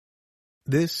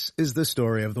This is the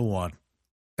story of the one.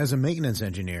 As a maintenance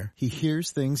engineer, he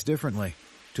hears things differently.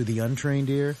 To the untrained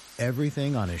ear,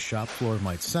 everything on his shop floor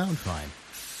might sound fine,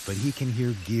 but he can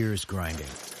hear gears grinding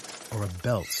or a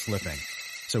belt slipping.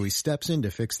 So he steps in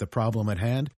to fix the problem at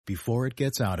hand before it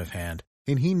gets out of hand.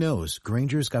 And he knows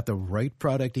Grainger's got the right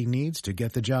product he needs to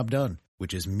get the job done,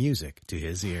 which is music to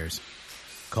his ears.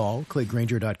 Call, click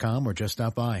Grainger.com, or just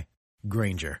stop by.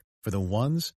 Grainger, for the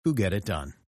ones who get it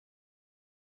done.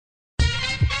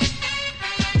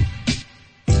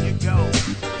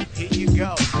 Here you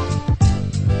go.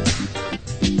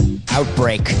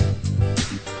 Outbreak.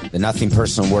 The Nothing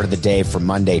Personal Word of the Day for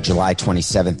Monday, July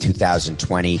 27th,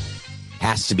 2020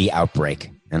 has to be outbreak.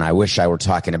 And I wish I were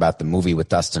talking about the movie with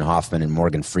Dustin Hoffman and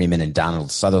Morgan Freeman and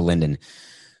Donald Sutherland and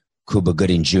Cuba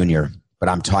Gooding Jr., but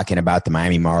I'm talking about the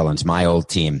Miami Marlins, my old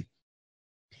team.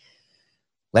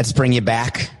 Let's bring you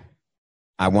back.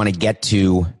 I want to get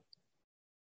to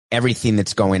everything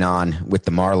that's going on with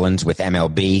the Marlins, with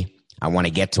MLB. I want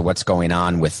to get to what's going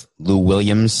on with Lou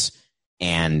Williams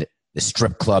and the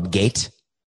strip club gate.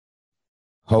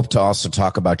 Hope to also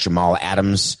talk about Jamal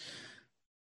Adams.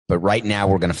 But right now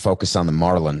we're going to focus on the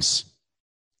Marlins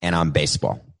and on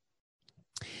baseball.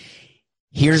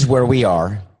 Here's where we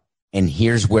are, and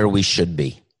here's where we should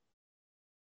be.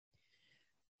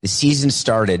 The season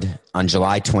started on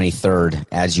July 23rd,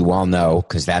 as you all know,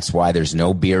 because that's why there's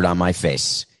no beard on my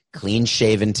face. Clean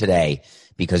shaven today,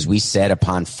 because we said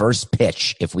upon first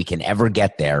pitch, if we can ever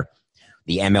get there,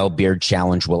 the ML Beard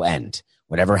Challenge will end.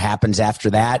 Whatever happens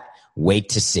after that, wait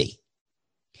to see.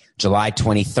 July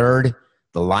 23rd,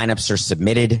 the lineups are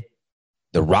submitted.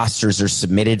 The rosters are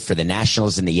submitted for the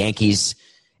Nationals and the Yankees.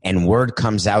 And word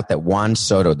comes out that Juan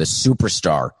Soto, the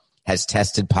superstar, has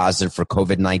tested positive for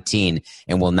COVID-19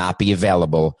 and will not be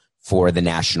available for the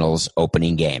Nationals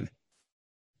opening game.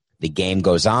 The game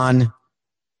goes on.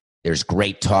 There's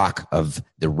great talk of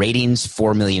the ratings.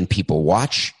 4 million people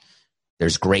watch.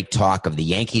 There's great talk of the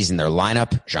Yankees and their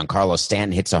lineup. Giancarlo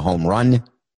Stanton hits a home run.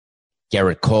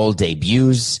 Garrett Cole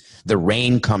debuts. The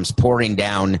rain comes pouring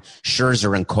down.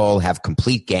 Scherzer and Cole have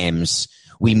complete games.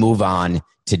 We move on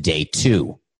to day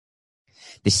 2.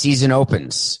 The season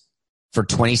opens for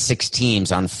 26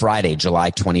 teams on Friday, July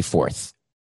 24th.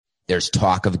 There's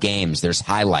talk of games. There's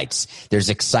highlights. There's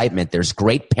excitement. There's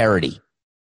great parity.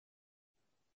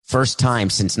 First time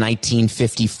since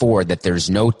 1954 that there's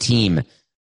no team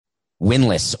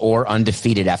winless or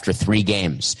undefeated after 3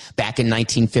 games. Back in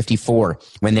 1954,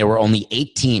 when there were only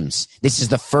 8 teams, this is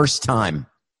the first time.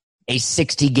 A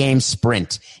 60-game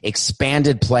sprint,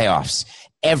 expanded playoffs.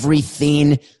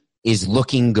 Everything is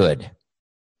looking good.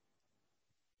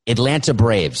 Atlanta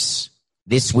Braves,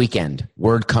 this weekend,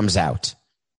 word comes out.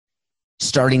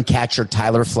 Starting catcher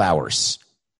Tyler Flowers,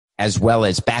 as well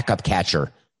as backup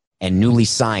catcher and newly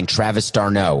signed Travis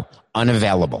d'Arnaud,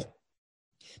 unavailable.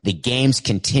 The games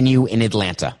continue in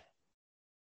Atlanta.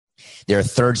 Their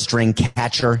third-string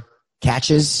catcher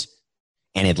catches,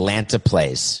 and Atlanta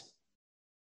plays.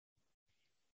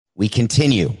 We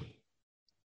continue.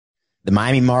 The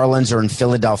Miami Marlins are in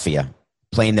Philadelphia,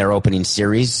 playing their opening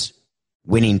series,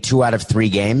 winning 2 out of 3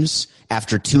 games.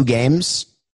 After 2 games,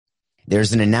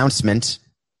 there's an announcement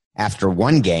after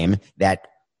 1 game that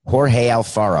Jorge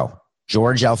Alfaro,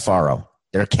 George Alfaro,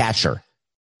 their catcher,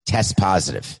 tests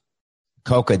positive.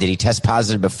 Coca, did he test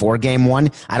positive before game 1?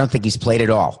 I don't think he's played at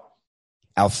all.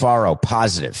 Alfaro,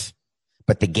 positive.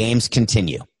 But the games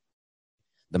continue.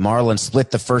 The Marlins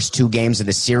split the first 2 games of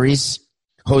the series.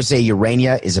 Jose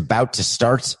Urena is about to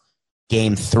start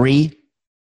game 3.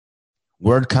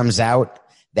 Word comes out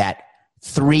that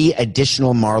 3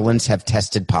 additional Marlins have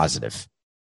tested positive.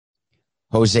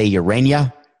 Jose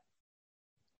Urena,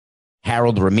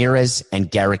 Harold Ramirez, and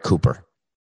Garrett Cooper.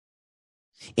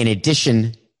 In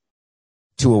addition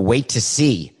to a wait to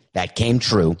see that came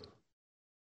true,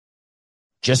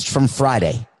 just from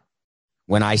Friday,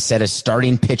 when I said a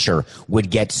starting pitcher would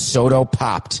get Soto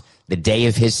popped the day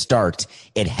of his start,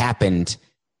 it happened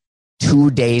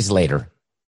 2 days later.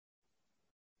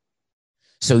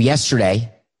 So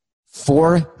yesterday,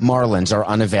 4 Marlins are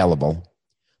unavailable,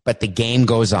 but the game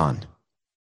goes on.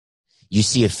 You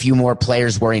see a few more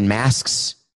players wearing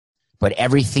masks, but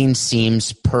everything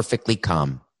seems perfectly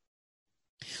calm.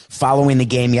 Following the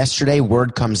game yesterday,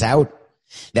 word comes out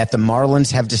that the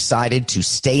Marlins have decided to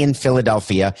stay in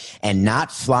Philadelphia and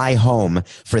not fly home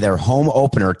for their home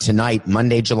opener tonight,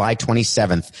 Monday, July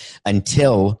 27th,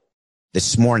 until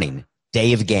this morning,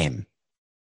 day of game.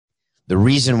 The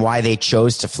reason why they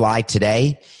chose to fly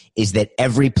today is that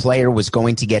every player was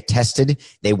going to get tested.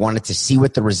 They wanted to see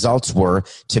what the results were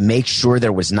to make sure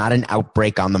there was not an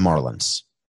outbreak on the Marlins.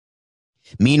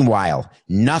 Meanwhile,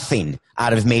 nothing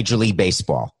out of Major League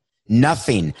Baseball.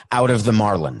 Nothing out of the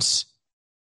Marlins.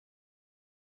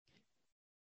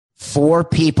 4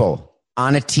 people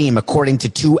on a team, according to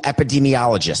 2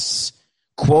 epidemiologists,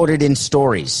 quoted in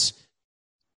stories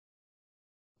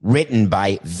written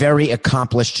by very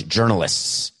accomplished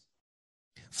journalists.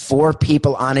 4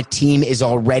 people on a team is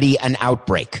already an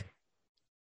outbreak.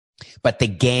 But the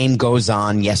game goes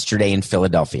on yesterday in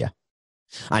Philadelphia.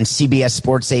 On CBS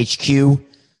Sports HQ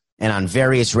and on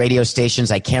various radio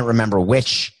stations, I can't remember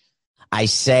which, I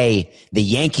say the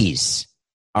Yankees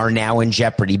are now in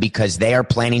jeopardy because they are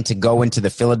planning to go into the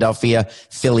Philadelphia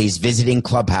Phillies visiting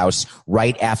clubhouse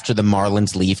right after the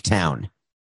Marlins leave town.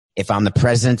 If I'm the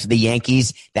president of the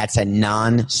Yankees, that's a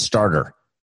non-starter.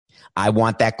 I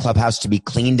want that clubhouse to be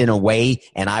cleaned in a way,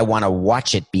 and I want to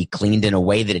watch it be cleaned in a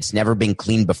way that it's never been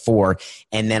cleaned before.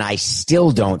 And then I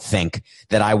still don't think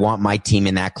that I want my team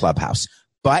in that clubhouse.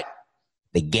 But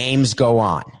the games go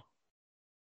on.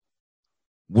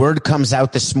 Word comes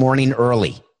out this morning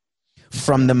early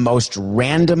from the most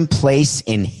random place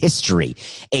in history,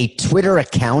 a Twitter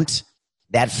account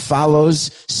that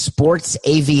follows sports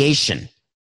aviation.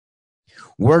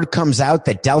 Word comes out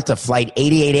that Delta Flight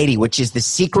 8880, which is the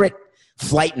secret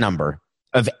flight number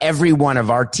of every one of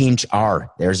our team,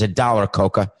 there's $1,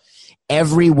 Coca.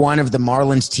 Every one of the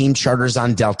Marlins team charters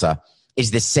on Delta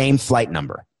is the same flight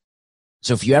number.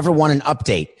 So if you ever want an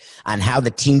update on how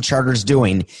the team charter's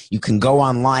doing, you can go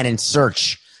online and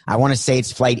search. I want to say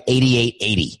it's flight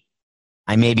 8880.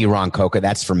 I may be wrong, Coca.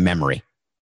 That's from memory.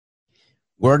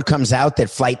 Word comes out that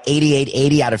flight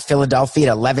 8880 out of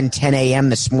Philadelphia at 11:10 a.m.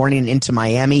 this morning into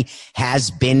Miami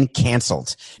has been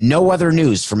canceled. No other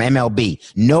news from MLB.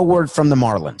 No word from the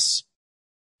Marlins.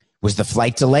 Was the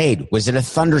flight delayed? Was it a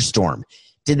thunderstorm?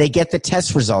 Did they get the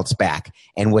test results back?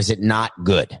 And was it not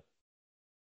good?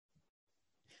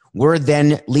 Word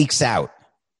then leaks out,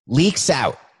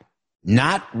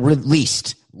 not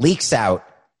released, leaks out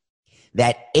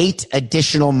that 8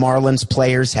 additional Marlins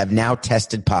players have now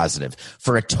tested positive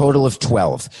for a total of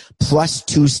 12, plus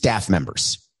 2 staff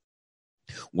members.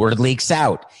 Word leaks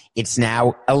out, it's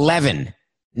now 11,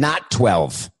 not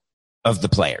 12 of the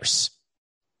players.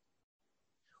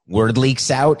 Word leaks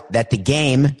out that the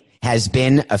game has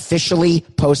been officially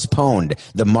postponed,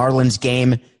 the Marlins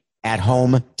game at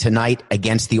home tonight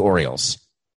against the Orioles.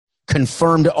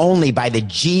 Confirmed only by the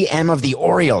GM of the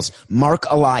Orioles, Mark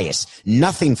Elias.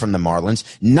 Nothing from the Marlins,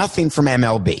 nothing from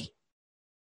MLB.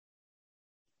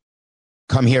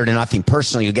 Come here to Nothing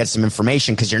Personal, you'll get some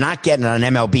information because you're not getting it on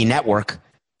MLB Network.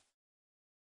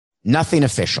 Nothing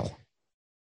official.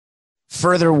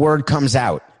 Further word comes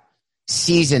out.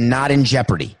 Season not in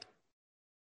jeopardy.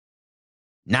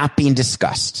 Not being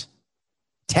discussed.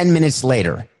 10 minutes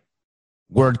later,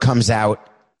 word comes out,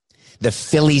 the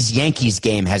Phillies-Yankees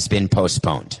game has been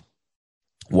postponed.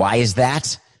 Why is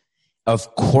that?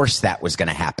 Of course that was going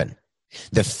to happen.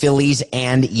 The Phillies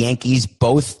and Yankees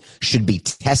both should be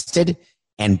tested,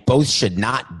 and both should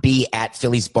not be at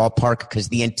Phillies ballpark because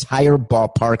the entire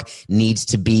ballpark needs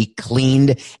to be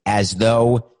cleaned as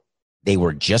though they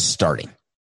were just starting.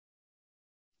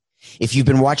 If you've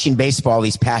been watching baseball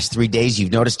these past 3 days,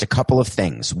 you've noticed a couple of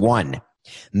things. One,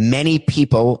 many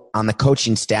people on the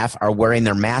coaching staff are wearing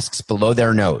their masks below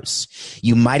their nose.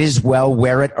 You might as well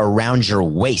wear it around your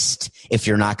waist if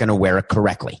you're not going to wear it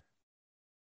correctly.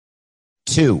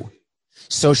 2,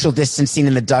 social distancing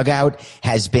in the dugout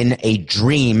has been a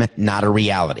dream, not a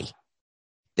reality.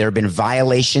 There have been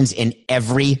violations in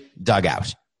every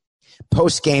dugout.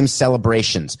 Post-game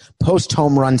celebrations,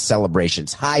 post-home run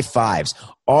celebrations, high fives,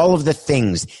 all of the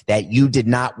things that you did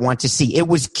not want to see. It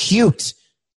was cute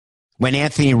when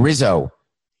Anthony Rizzo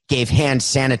gave hand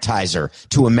sanitizer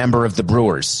to a member of the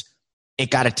Brewers.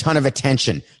 It got a ton of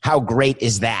attention. How great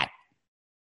is that?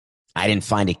 I didn't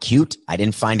find it cute. I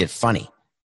didn't find it funny.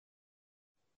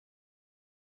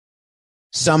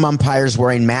 Some umpires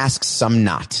wearing masks, some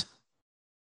not.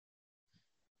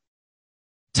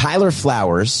 Tyler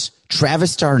Flowers,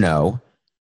 Travis d'Arnaud,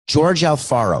 George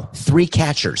Alfaro, 3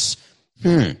 catchers.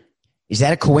 Is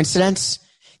that a coincidence?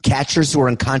 Catchers who are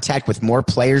in contact with more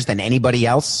players than anybody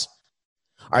else?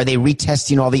 Are they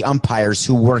retesting all the umpires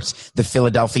who worked the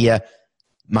Philadelphia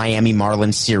Miami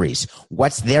Marlins series?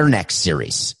 What's their next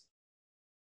series?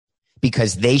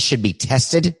 Because they should be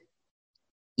tested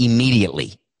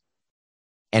immediately.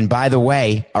 And by the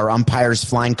way, are umpires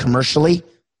flying commercially?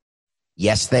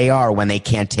 Yes, they are when they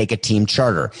can't take a team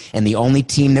charter. And the only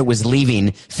team that was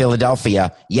leaving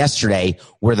Philadelphia yesterday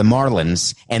were the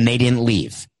Marlins, and they didn't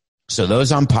leave. So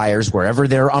those umpires, wherever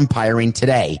they're umpiring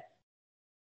today,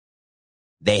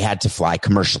 they had to fly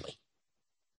commercially.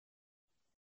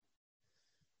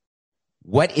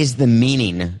 What is the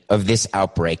meaning of this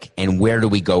outbreak, and where do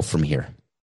we go from here?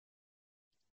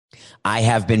 I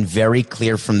have been very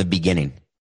clear from the beginning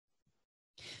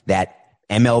that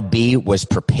MLB was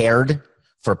prepared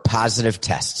for positive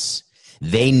tests.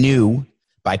 They knew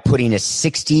by putting a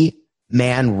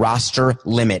 60-man roster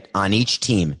limit on each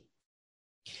team,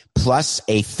 plus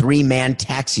a 3-man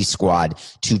taxi squad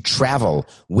to travel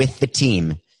with the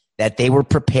team, that they were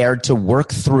prepared to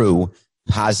work through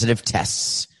positive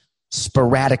tests,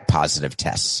 sporadic positive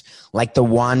tests, like the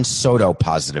Juan Soto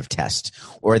positive test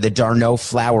or the Darno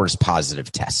Flowers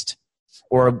positive test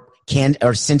or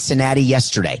Cincinnati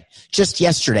just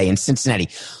yesterday in Cincinnati.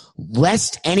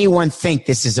 Lest anyone think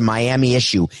this is a Miami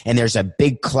issue and there's a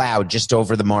big cloud just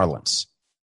over the Marlins.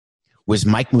 Was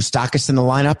Mike Moustakas in the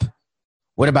lineup?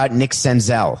 What about Nick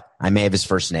Senzel? I may have his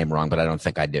first name wrong, but I don't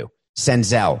think I do.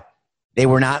 Senzel. They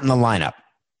were not in the lineup.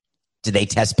 Did they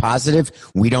test positive?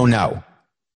 We don't know.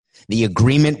 The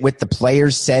agreement with the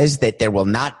players says that there will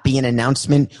not be an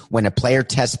announcement when a player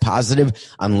tests positive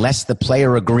unless the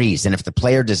player agrees. And if the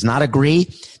player does not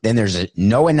agree, then there's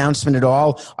no announcement at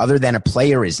all other than a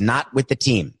player is not with the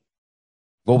team.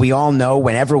 Well, we all know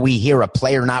whenever we hear a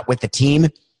player not with the team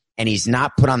and he's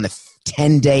not put on the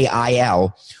 10-day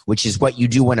IL, which is what you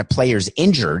do when a player's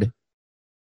injured,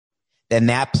 then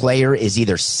that player is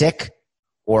either sick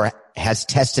or has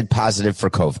tested positive for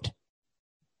COVID.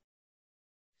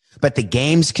 But the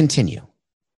games continue.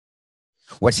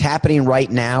 What's happening right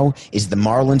now is the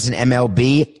Marlins and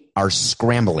MLB are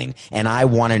scrambling, and I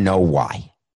want to know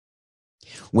why.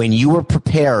 When you were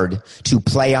prepared to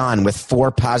play on with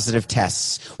 4 positive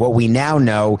tests, what we now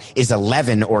know is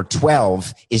 11 or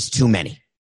 12 is too many.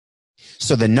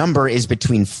 So the number is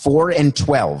between 4 and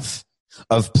 12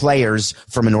 of players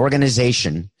from an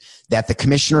organization that the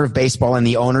commissioner of baseball and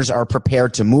the owners are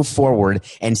prepared to move forward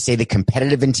and say the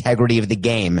competitive integrity of the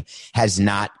game has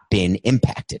not been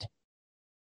impacted.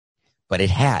 But it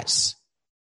has.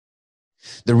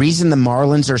 The reason the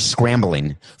Marlins are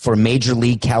scrambling for major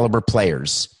league caliber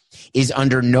players is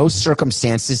under no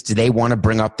circumstances do they want to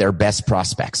bring up their best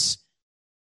prospects.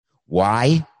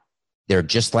 Why? They're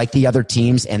just like the other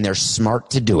teams and they're smart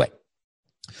to do it.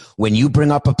 When you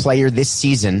bring up a player this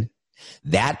season,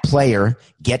 that player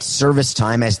gets service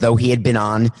time as though he had been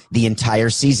on the entire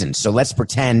season. So let's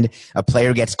pretend a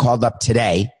player gets called up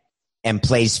today and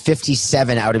plays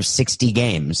 57 out of 60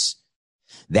 games.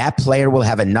 That player will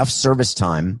have enough service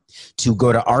time to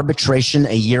go to arbitration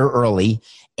a year early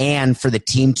and for the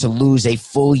team to lose a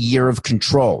full year of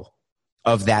control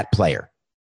of that player.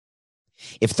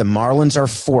 If the Marlins are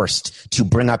forced to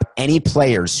bring up any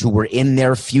players who were in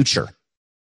their future,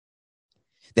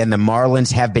 then the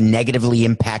Marlins have been negatively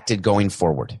impacted going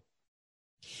forward.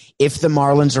 If the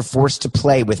Marlins are forced to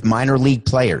play with minor league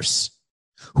players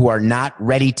who are not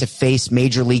ready to face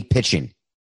major league pitching,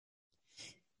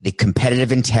 the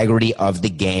competitive integrity of the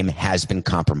game has been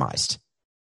compromised.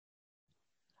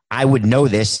 I would know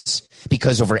this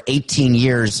because over 18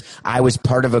 years, I was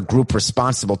part of a group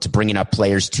responsible to bringing up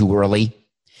players too early.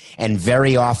 And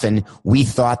very often, we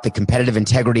thought the competitive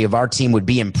integrity of our team would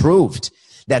be improved,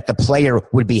 that the player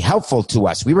would be helpful to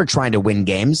us. We were trying to win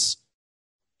games.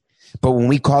 But when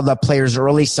we called up players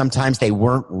early, sometimes they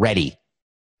weren't ready.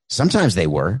 Sometimes they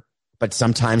were, but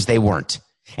sometimes they weren't.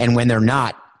 And when they're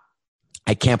not,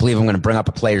 I can't believe I'm going to bring up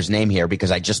a player's name here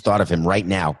because I just thought of him right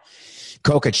now.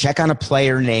 Coca, check on a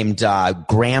player named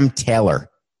Graham Taylor.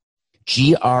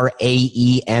 Graemetalor.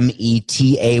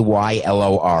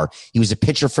 He was a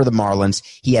pitcher for the Marlins.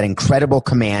 He had incredible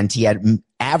command. He had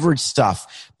average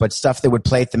stuff, but stuff that would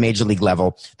play at the major league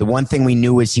level. The one thing we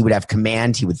knew is he would have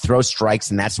command. He would throw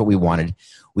strikes, and that's what we wanted.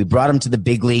 We brought him to the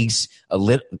big leagues a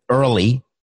little early,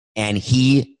 and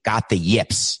he got the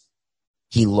yips.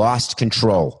 He lost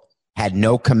control, had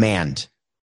no command.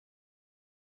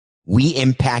 We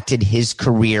impacted his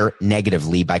career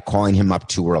negatively by calling him up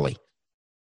too early.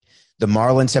 The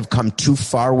Marlins have come too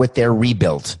far with their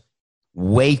rebuild,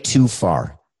 way too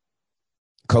far.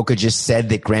 Coca just said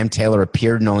that Graham Taylor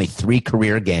appeared in only 3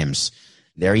 career games.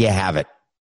 There you have it.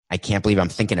 I can't believe I'm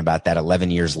thinking about that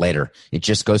 11 years later. It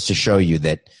just goes to show you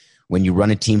that when you run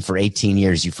a team for 18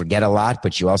 years, you forget a lot,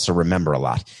 but you also remember a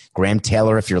lot. Graham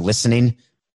Taylor, if you're listening,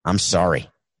 I'm sorry.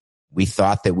 We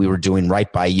thought that we were doing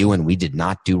right by you, and we did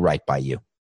not do right by you.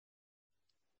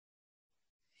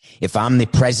 If I'm the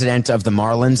president of the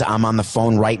Marlins, I'm on the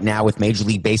phone right now with Major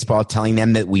League Baseball telling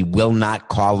them that we will not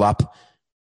call up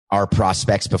our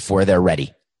prospects before they're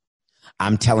ready.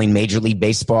 I'm telling Major League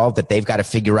Baseball that they've got to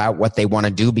figure out what they want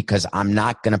to do because I'm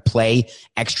not going to play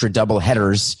extra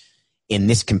doubleheaders in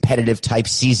this competitive type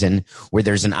season where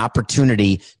there's an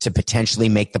opportunity to potentially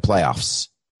make the playoffs.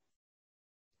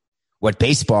 What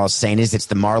baseball is saying is it's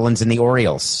the Marlins and the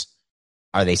Orioles.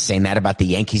 Are they saying that about the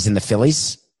Yankees and the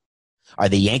Phillies? Are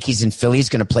the Yankees and Phillies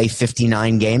going to play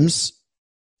 59 games?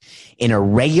 In a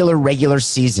regular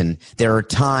season, there are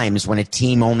times when a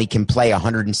team only can play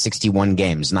 161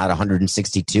 games, not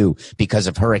 162, because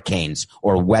of hurricanes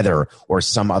or weather or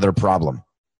some other problem.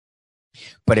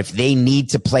 But if they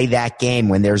need to play that game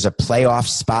when there's a playoff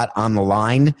spot on the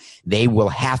line, they will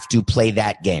have to play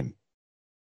that game.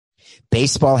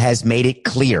 Baseball has made it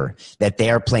clear that they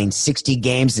are playing 60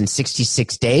 games in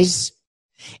 66 days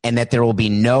and that there will be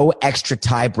no extra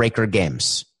tiebreaker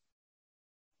games.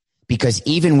 Because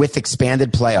even with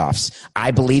expanded playoffs,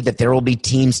 I believe that there will be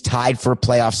teams tied for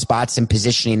playoff spots and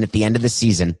positioning at the end of the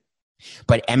season.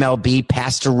 But MLB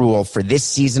passed a rule for this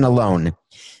season alone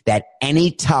that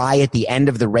any tie at the end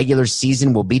of the regular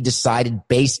season will be decided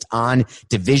based on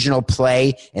divisional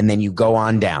play, and then you go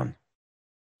on down.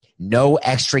 No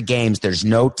extra games. There's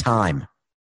no time.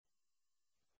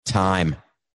 Time.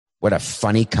 What a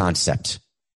funny concept.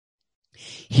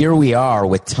 Here we are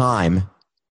with time,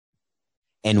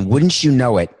 and wouldn't you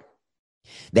know it,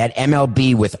 that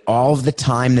MLB, with all of the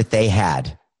time that they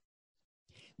had,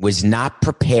 was not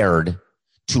prepared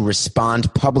to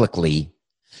respond publicly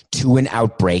to an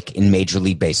outbreak in Major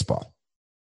League Baseball.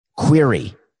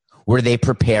 Query, were they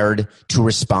prepared to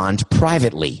respond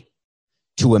privately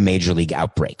to a Major League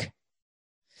outbreak?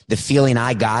 The feeling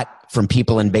I got from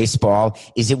people in baseball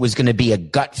is it was going to be a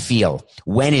gut feel.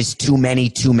 When is too many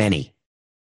too many?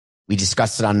 We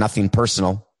discussed it on Nothing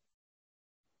Personal.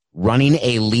 Running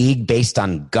a league based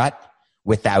on gut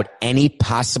without any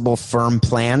possible firm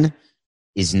plan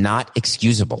is not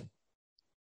excusable.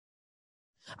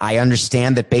 I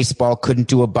understand that baseball couldn't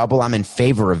do a bubble. I'm in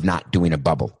favor of not doing a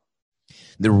bubble.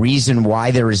 The reason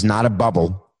why there is not a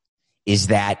bubble is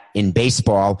that in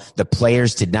baseball, the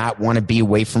players did not want to be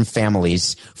away from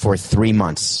families for 3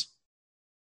 months.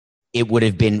 It would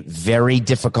have been very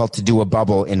difficult to do a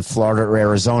bubble in Florida or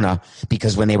Arizona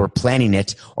because when they were planning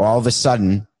it, all of a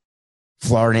sudden,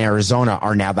 Florida and Arizona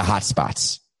are now the hot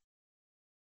spots.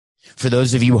 For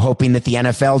those of you hoping that the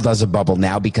NFL does a bubble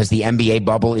now because the NBA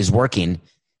bubble is working,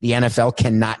 the NFL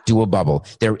cannot do a bubble.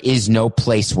 There is no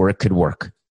place where it could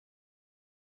work.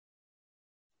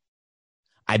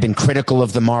 I've been critical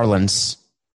of the Marlins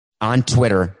on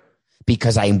Twitter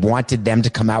because I wanted them to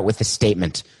come out with a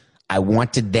statement. I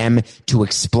wanted them to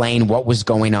explain what was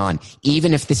going on.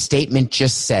 Even if the statement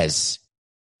just says,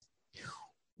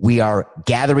 we are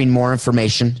gathering more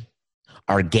information,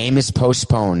 our game is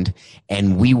postponed,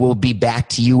 and we will be back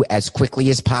to you as quickly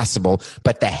as possible,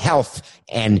 but the health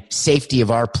and safety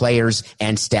of our players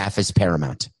and staff is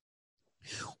paramount.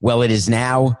 Well, it is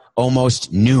now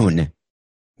almost noon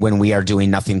when we are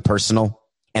doing Nothing Personal,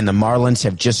 and the Marlins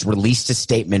have just released a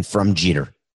statement from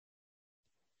Jeter.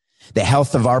 The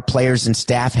health of our players and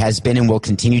staff has been and will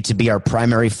continue to be our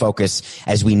primary focus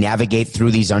as we navigate through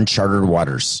these uncharted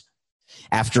waters.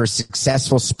 After a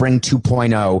successful spring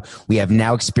 2.0, we have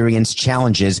now experienced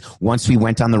challenges once we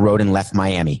went on the road and left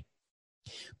Miami.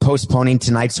 Postponing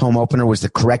tonight's home opener was the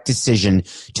correct decision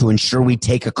to ensure we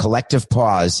take a collective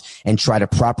pause and try to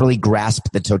properly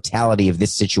grasp the totality of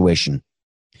this situation.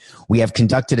 We have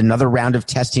conducted another round of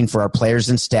testing for our players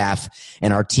and staff,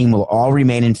 and our team will all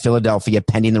remain in Philadelphia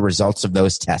pending the results of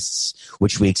those tests,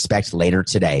 which we expect later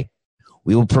today.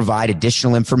 We will provide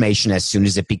additional information as soon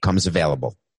as it becomes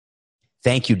available.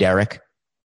 Thank you, Derek.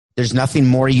 There's nothing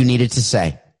more you needed to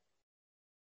say.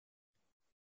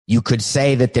 You could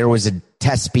say that there was a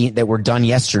test that were done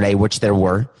yesterday, which there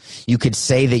were. You could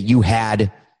say that you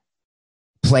had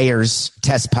players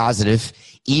test positive,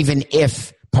 even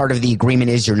if part of the agreement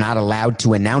is you're not allowed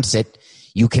to announce it.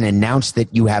 You can announce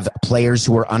that you have players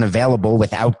who are unavailable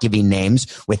without giving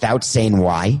names, without saying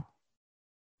why.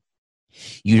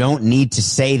 You don't need to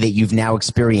say that you've now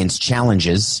experienced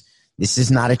challenges. This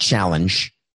is not a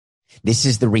challenge. This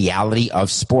is the reality of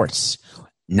sports,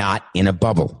 not in a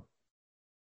bubble.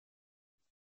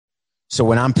 So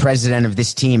when I'm president of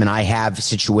this team and I have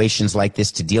situations like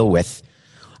this to deal with,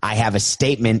 I have a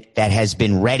statement that has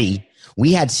been ready.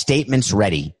 We had statements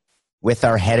ready with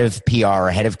our head of PR,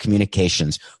 our head of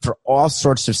communications for all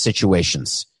sorts of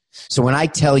situations. So when I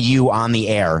tell you on the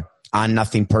air, on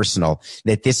Nothing Personal,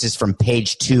 that this is from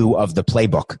page 2 of the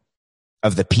playbook,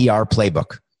 of the PR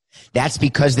playbook, that's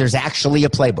because there's actually a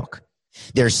playbook.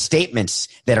 There's statements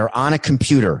that are on a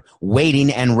computer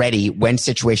waiting and ready when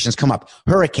situations come up.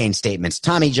 Hurricane statements,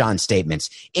 Tommy John statements,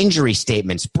 injury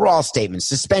statements, brawl statements,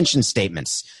 suspension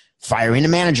statements, firing a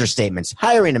manager statements,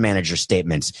 hiring a manager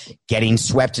statements, getting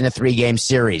swept in a 3-game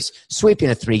series, sweeping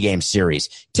a 3-game series,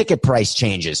 ticket price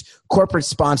changes, corporate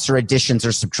sponsor additions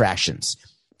or subtractions,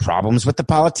 problems with the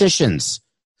politicians,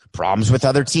 problems with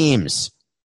other teams.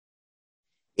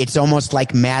 It's almost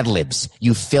like Mad Libs.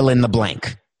 You fill in the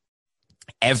blank.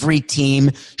 Every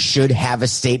team should have a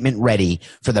statement ready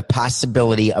for the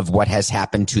possibility of what has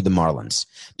happened to the Marlins,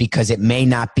 because it may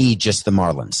not be just the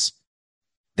Marlins.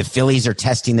 The Phillies are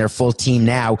testing their full team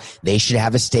now. They should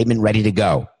have a statement ready to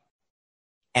go.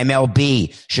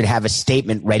 MLB should have a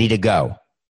statement ready to go.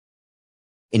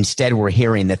 Instead, we're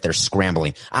hearing that they're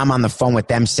scrambling. I'm on the phone with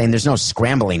them saying there's no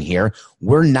scrambling here.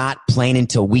 We're not playing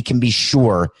until we can be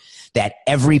sure that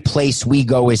every place we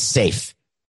go is safe.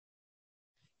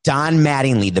 Don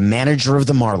Mattingly, the manager of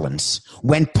the Marlins,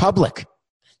 went public.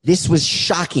 This was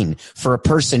shocking for a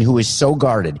person who is so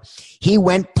guarded. He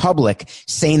went public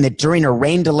saying that during a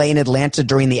rain delay in Atlanta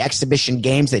during the exhibition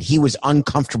games that he was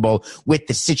uncomfortable with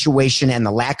the situation and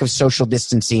the lack of social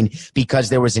distancing because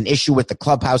there was an issue with the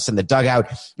clubhouse and the dugout,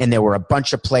 and there were a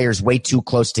bunch of players way too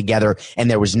close together and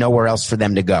there was nowhere else for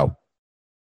them to go.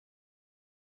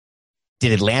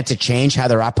 Did Atlanta change how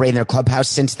they're operating their clubhouse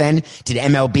since then? Did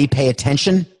MLB pay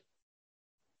attention?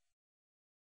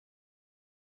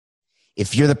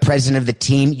 If you're the president of the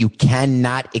team, you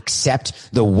cannot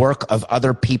accept the work of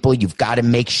other people. You've got to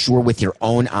make sure with your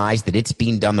own eyes that it's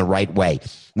being done the right way.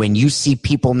 When you see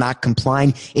people not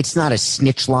complying, it's not a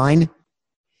snitch line.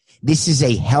 This is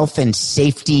a health and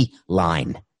safety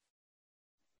line.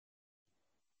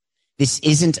 This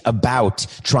isn't about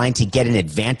trying to get an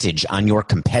advantage on your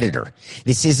competitor.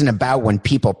 This isn't about when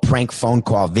people prank phone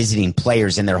call visiting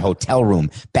players in their hotel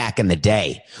room back in the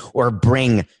day, or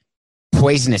bring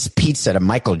poisonous pizza to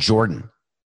Michael Jordan.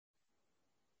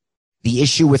 The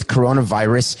issue with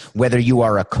coronavirus, whether you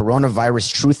are a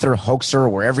coronavirus truther, hoaxer, or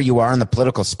wherever you are on the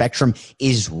political spectrum,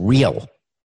 is real.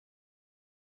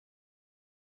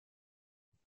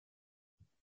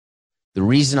 The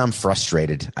reason I'm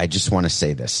frustrated, I just want to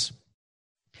say this.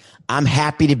 I'm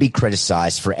happy to be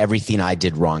criticized for everything I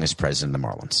did wrong as president of the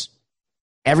Marlins.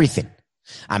 Everything.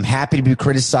 I'm happy to be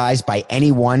criticized by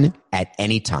anyone at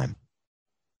any time.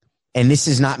 And this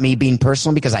is not me being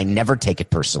personal, because I never take it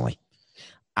personally.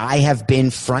 I have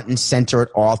been front and center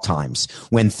at all times,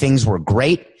 when things were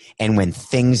great and when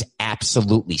things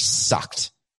absolutely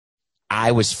sucked.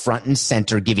 I was front and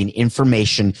center giving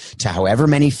information to however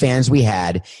many fans we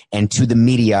had and to the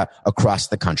media across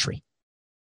the country.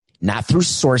 Not through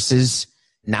sources,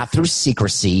 not through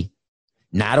secrecy,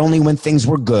 not only when things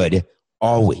were good,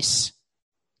 always.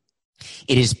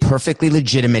 It is perfectly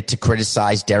legitimate to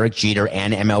criticize Derek Jeter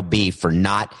and MLB for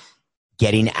not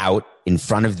getting out in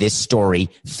front of this story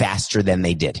faster than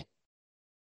they did.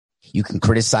 You can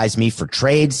criticize me for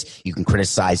trades. You can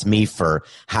criticize me for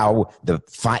how the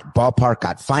ballpark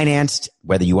got financed,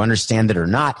 whether you understand it or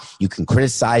not. You can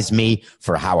criticize me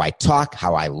for how I talk,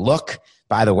 how I look.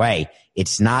 By the way,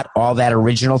 it's not all that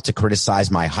original to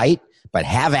criticize my height, but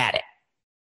have at it.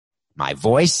 My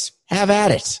voice, have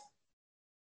at it.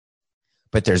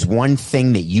 But there's one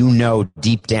thing that you know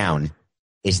deep down,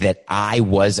 is that I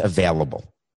was available.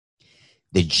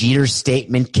 The Jeter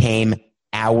statement came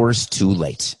hours too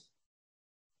late.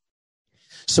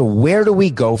 So where do we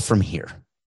go from here?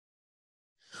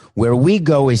 Where we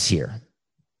go is here.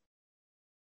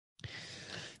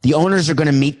 The owners are going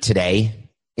to meet today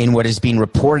in what is being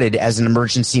reported as an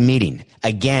emergency meeting.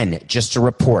 Again, just a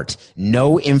report.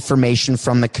 No information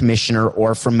from the commissioner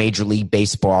or from Major League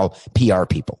Baseball PR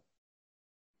people.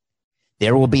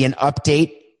 There will be an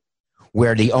update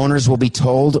where the owners will be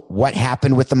told what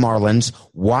happened with the Marlins,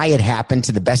 why it happened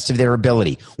to the best of their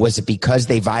ability. Was it because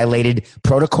they violated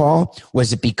protocol?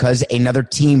 Was it because another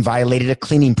team violated a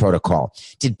cleaning protocol?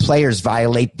 Did players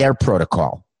violate their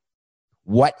protocol?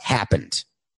 What happened?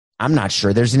 I'm not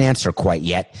sure there's an answer quite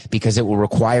yet, because it will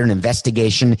require an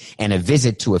investigation and a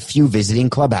visit to a few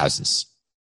visiting clubhouses.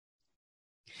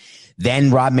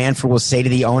 Then Rob Manfred will say to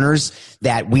the owners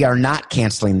that we are not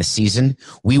canceling the season.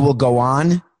 We will go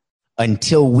on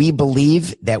until we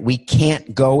believe that we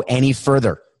can't go any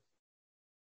further.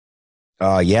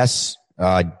 Yes.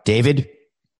 David,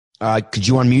 could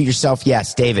you unmute yourself?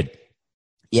 Yes, David.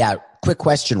 Yeah. Quick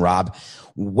question, Rob.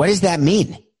 What does that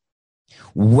mean?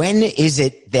 When is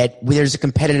it that there's a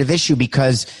competitive issue?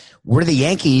 Because we're the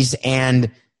Yankees and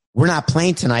we're not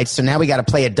playing tonight, so now we got to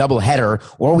play a doubleheader,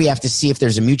 or we have to see if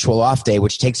there's a mutual off day,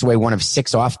 which takes away one of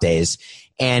 6 off days.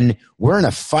 And we're in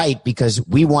a fight because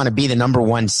we want to be the number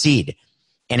 1 seed.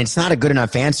 And it's not a good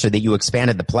enough answer that you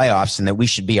expanded the playoffs and that we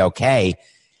should be okay.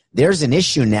 There's an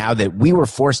issue now that we were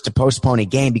forced to postpone a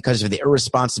game because of the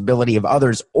irresponsibility of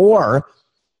others, or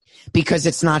because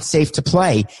it's not safe to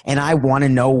play. And I want to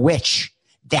know which.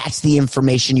 That's the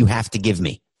information you have to give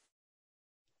me.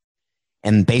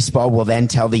 And baseball will then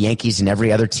tell the Yankees and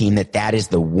every other team that that is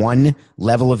the one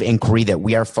level of inquiry that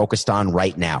we are focused on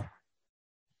right now.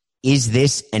 Is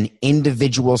this an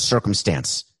individual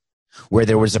circumstance where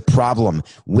there was a problem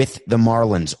with the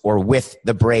Marlins or with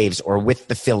the Braves or with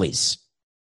the Phillies?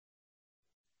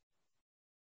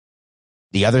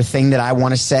 The other thing that I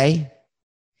want to say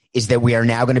is that we are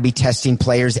now going to be testing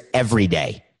players every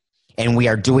day. And we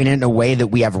are doing it in a way that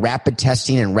we have rapid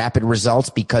testing and rapid results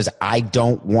because I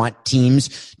don't want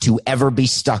teams to ever be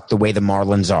stuck the way the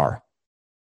Marlins are.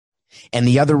 And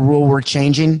the other rule we're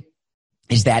changing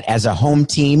is that as a home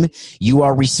team, you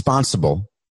are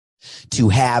responsible to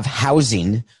have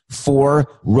housing for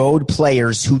road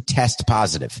players who test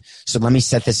positive. So let me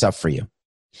set this up for you.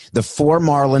 The 4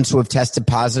 Marlins who have tested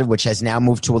positive, which has now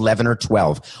moved to 11 or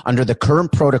 12, under the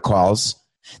current protocols,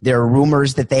 there are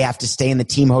rumors that they have to stay in the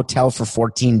team hotel for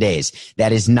 14 days.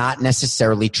 That is not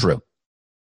necessarily true.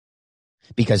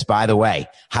 Because, by the way,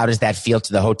 how does that feel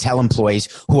to the hotel employees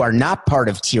who are not part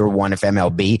of Tier 1 of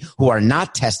MLB, who are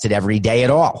not tested every day at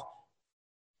all?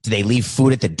 Do they leave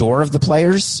food at the door of the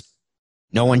players?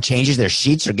 No one changes their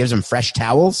sheets or gives them fresh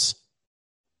towels?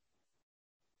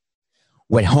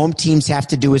 What home teams have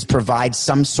to do is provide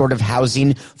some sort of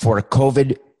housing for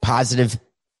COVID positive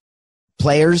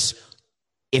players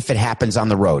if it happens on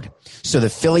the road. So the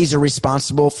Phillies are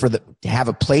responsible to have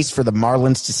a place for the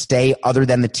Marlins to stay other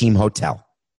than the team hotel.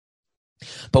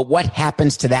 But what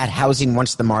happens to that housing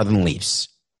once the Marlin leaves?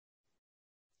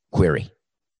 Query.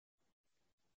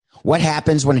 What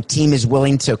happens when a team is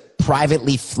willing to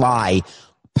privately fly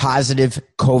positive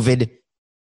COVID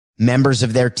members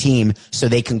of their team so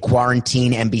they can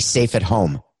quarantine and be safe at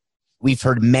home? We've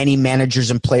heard many managers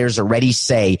and players already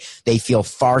say they feel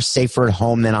far safer at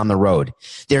home than on the road.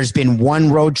 There's been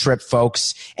one road trip,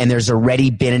 folks, and there's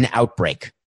already been an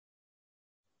outbreak.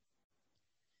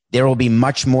 There will be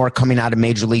much more coming out of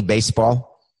Major League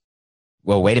Baseball.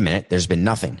 Well, wait a minute. There's been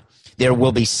nothing. There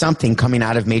will be something coming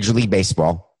out of Major League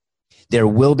Baseball. There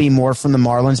will be more from the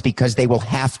Marlins because they will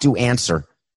have to answer.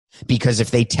 Because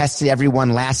if they tested everyone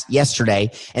yesterday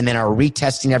and then are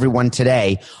retesting everyone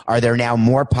today, are there now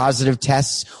more positive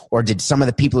tests, or did some of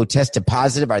the people who tested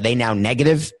positive, are they now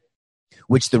negative?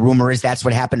 Which the rumor is that's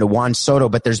what happened to Juan Soto,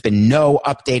 but there's been no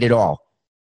update at all.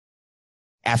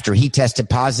 After he tested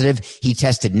positive, he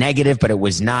tested negative, but it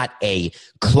was not a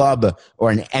club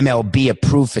or an MLB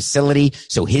approved facility,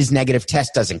 so his negative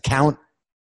test doesn't count.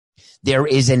 There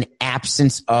is an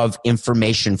absence of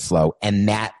information flow, and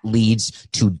that leads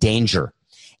to danger.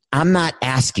 I'm not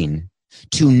asking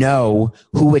to know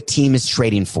who a team is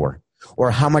trading for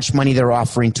or how much money they're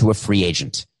offering to a free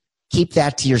agent. Keep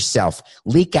that to yourself.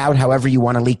 Leak out however you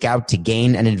want to leak out to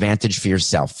gain an advantage for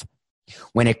yourself.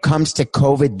 When it comes to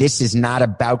COVID, this is not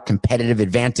about competitive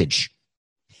advantage.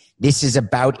 This is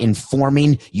about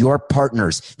informing your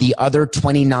partners, the other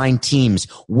 29 teams,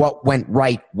 what went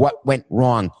right, what went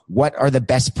wrong, what are the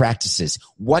best practices,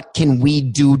 what can we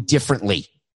do differently?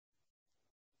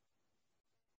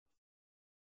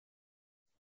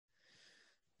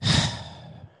 There's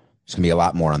going to be a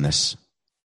lot more on this.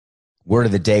 Word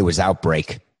of the day was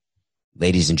outbreak.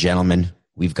 Ladies and gentlemen,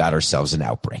 we've got ourselves an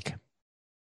outbreak.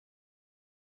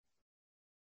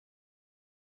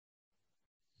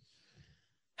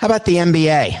 How about the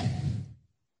NBA?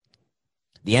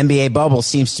 The NBA bubble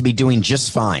seems to be doing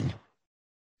just fine.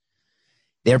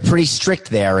 They're pretty strict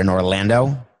there in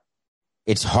Orlando.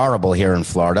 It's horrible here in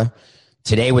Florida.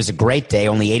 Today was a great day,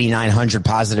 only 8,900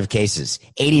 positive cases.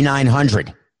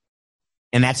 8,900.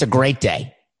 And that's a great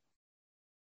day.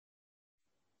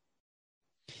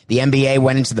 The NBA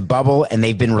went into the bubble and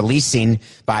they've been releasing,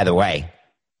 by the way,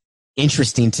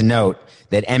 interesting to note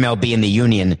that MLB and the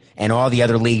union and all the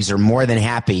other leagues are more than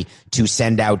happy to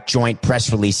send out joint press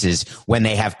releases when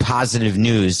they have positive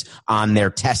news on their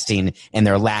testing and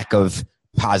their lack of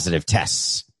positive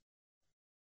tests.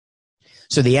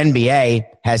 So the NBA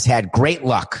has had great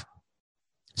luck.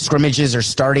 Scrimmages are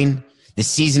starting. The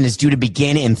season is due to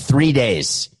begin in 3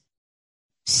 days.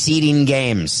 Seeding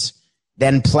games,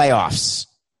 then playoffs.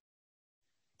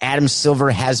 Adam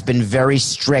Silver has been very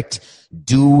strict.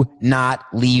 Do not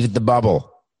leave the bubble.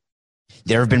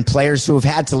 There have been players who have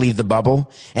had to leave the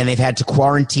bubble, and they've had to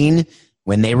quarantine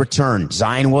when they returned.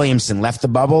 Zion Williamson left the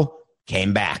bubble,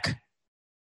 came back.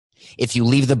 If you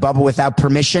leave the bubble without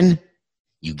permission,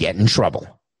 you get in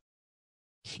trouble.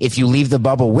 If you leave the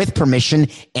bubble with permission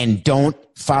and don't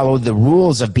follow the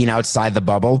rules of being outside the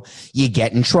bubble, you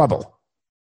get in trouble.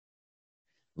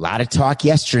 A lot of talk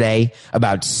yesterday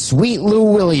about Sweet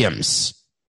Lou Williams.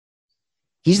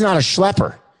 He's not a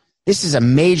schlepper. This is a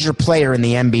major player in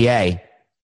the NBA.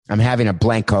 I'm having a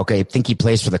blank, okay? I think he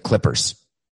plays for the Clippers.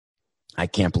 I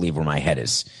can't believe where my head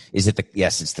is. Is it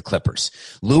yes, it's the Clippers.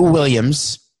 Lou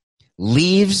Williams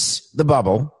leaves the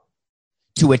bubble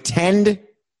to attend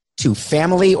to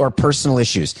family or personal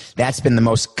issues. That's been the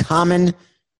most common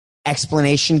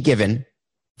explanation given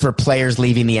for players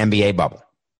leaving the NBA bubble.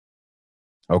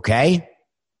 Okay?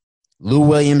 Lou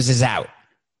Williams is out.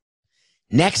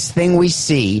 Next thing we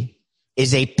see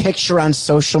is a picture on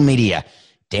social media.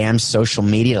 Damn social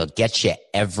media, it'll get you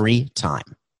every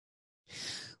time.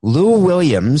 Lou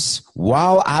Williams,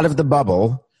 while out of the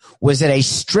bubble, was at a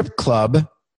strip club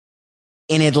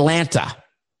in Atlanta.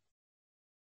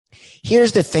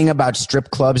 Here's the thing about strip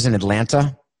clubs in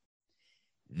Atlanta.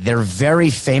 They're very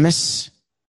famous.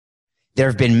 There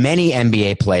have been many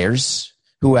NBA players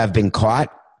who have been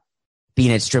caught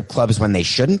being at strip clubs when they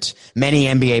shouldn't. Many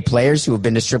NBA players who have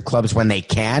been to strip clubs when they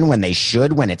can, when they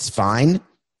should, when it's fine.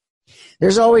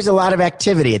 There's always a lot of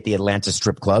activity at the Atlanta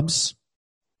strip clubs.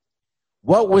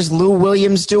 What was Lou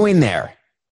Williams doing there?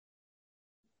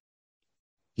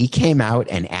 He came out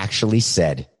and actually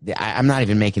said, I'm not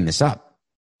even making this up.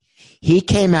 He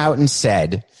came out and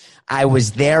said, I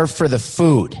was there for the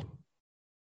food.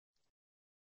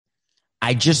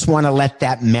 I just want to let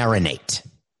that marinate.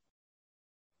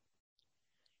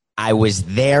 I was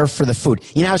there for the food.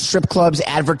 You know how strip clubs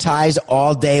advertise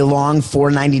all day long,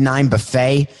 $4.99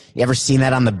 buffet? You ever seen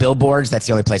that on the billboards? That's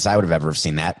the only place I would have ever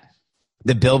seen that.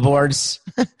 The billboards,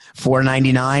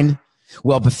 $4.99.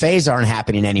 Well, buffets aren't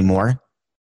happening anymore.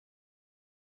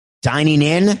 Dining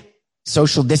in,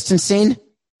 social distancing,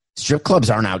 strip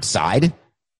clubs aren't outside.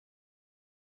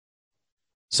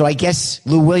 So I guess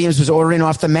Lou Williams was ordering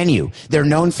off the menu. They're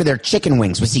known for their chicken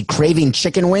wings. Was he craving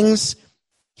chicken wings?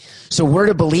 So we're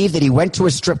to believe that he went to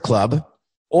a strip club,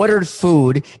 ordered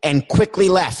food, and quickly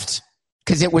left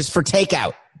because it was for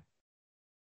takeout.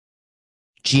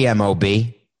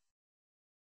 GMOB.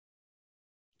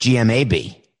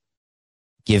 GMAB.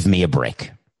 Give me a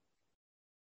break.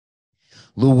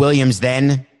 Lou Williams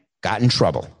then got in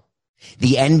trouble.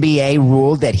 The NBA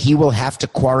ruled that he will have to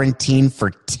quarantine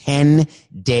for 10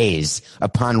 days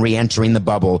upon re-entering the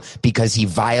bubble because he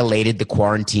violated the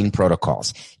quarantine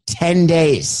protocols. 10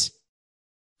 days.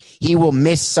 He will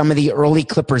miss some of the early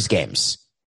Clippers games.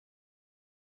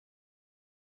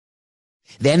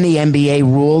 Then the NBA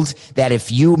ruled that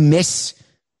if you miss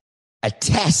a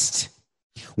test,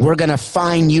 we're going to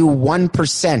fine you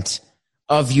 1%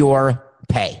 of your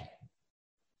pay.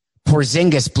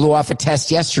 Porzingis blew off a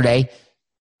test yesterday,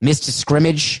 missed a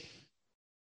scrimmage,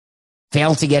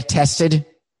 failed to get tested.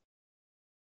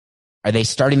 Are they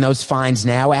starting those fines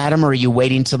now, Adam, or are you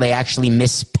waiting until they actually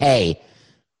miss pay,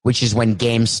 which is when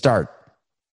games start?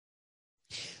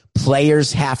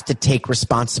 Players have to take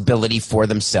responsibility for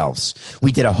themselves.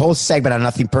 We did a whole segment on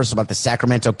Nothing Personal about the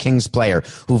Sacramento Kings player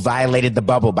who violated the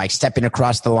bubble by stepping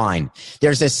across the line.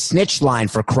 There's a snitch line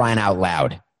for crying out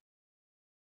loud.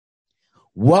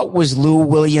 What was Lou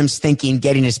Williams thinking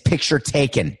getting his picture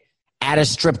taken at a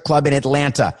strip club in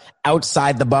Atlanta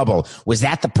outside the bubble? Was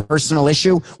that the personal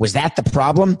issue? Was that the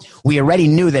problem? We already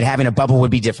knew that having a bubble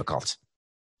would be difficult.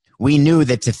 We knew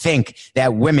that to think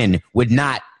that women would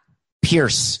not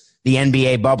pierce the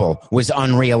NBA bubble was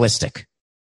unrealistic.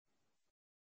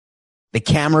 The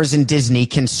cameras in Disney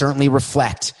can certainly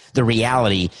reflect the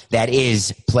reality that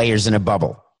is players in a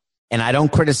bubble. And I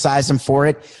don't criticize them for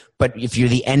it, but if you're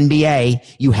the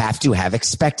NBA, you have to have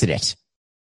expected it.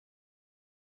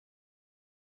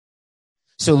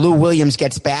 So Lou Williams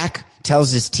gets back,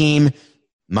 tells his team,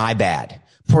 my bad.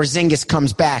 Porzingis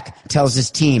comes back, tells his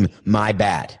team, my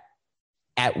bad.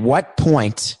 At what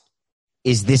point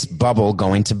is this bubble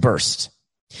going to burst?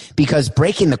 Because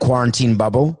breaking the quarantine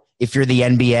bubble, if you're the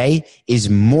NBA, is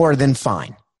more than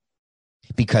fine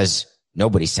because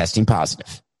nobody's testing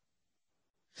positive.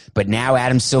 But now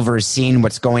Adam Silver is seeing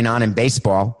what's going on in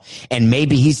baseball, and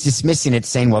maybe he's dismissing it,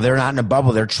 saying, well, they're not in a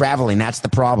bubble, they're traveling, that's the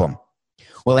problem.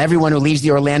 Well, everyone who leaves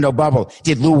the Orlando bubble,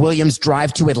 did Lou Williams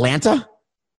drive to Atlanta?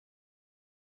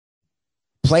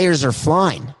 Players are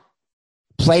flying.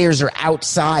 Players are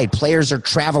outside. Players are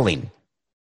traveling.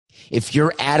 If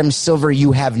you're Adam Silver,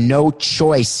 you have no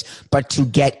choice but to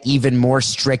get even more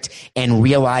strict and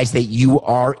realize that you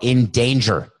are in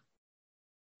danger.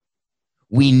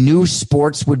 We knew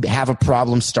sports would have a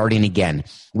problem starting again.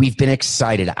 We've been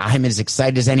excited. I'm as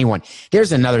excited as anyone.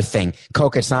 There's another thing.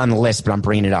 Coca, it's not on the list, but I'm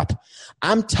bringing it up.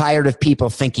 I'm tired of people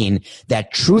thinking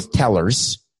that truth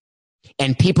tellers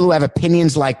and people who have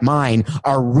opinions like mine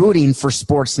are rooting for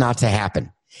sports not to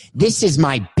happen. This is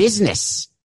my business.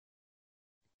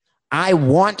 I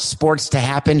want sports to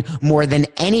happen more than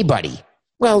anybody.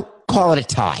 Well, call it a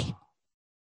tie.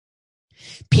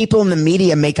 People in the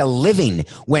media make a living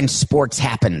when sports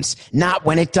happens, not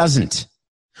when it doesn't.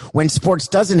 When sports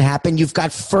doesn't happen, you've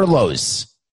got furloughs.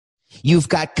 You've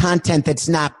got content that's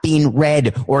not being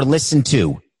read or listened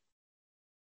to.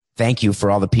 Thank you for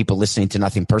all the people listening to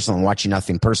Nothing Personal and watching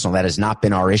Nothing Personal. That has not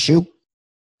been our issue.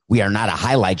 We are not a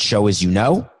highlight show, as you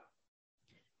know.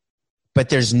 But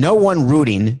there's no one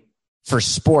rooting for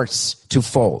sports to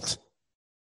fold.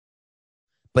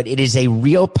 But it is a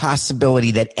real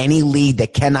possibility that any league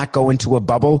that cannot go into a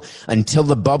bubble until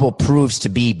the bubble proves to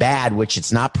be bad, which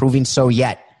it's not proving so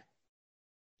yet,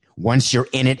 once you're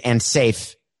in it and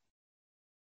safe.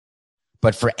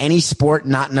 But for any sport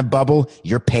not in a bubble,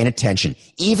 you're paying attention.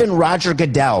 Even Roger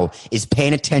Goodell is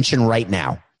paying attention right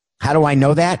now. How do I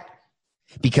know that?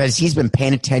 Because he's been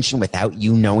paying attention without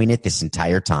you knowing it this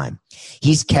entire time.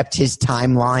 He's kept his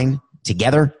timeline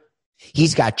together.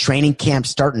 He's got training camp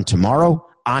starting tomorrow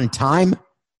on time.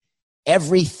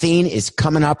 Everything is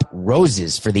coming up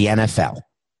roses for the NFL.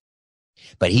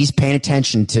 But he's paying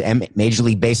attention to Major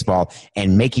League Baseball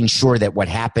and making sure that what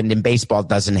happened in baseball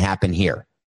doesn't happen here.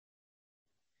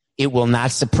 It will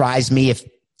not surprise me if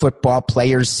football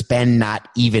players spend not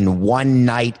even one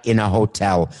night in a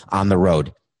hotel on the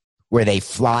road where they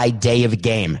fly day of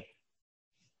game,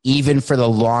 even for the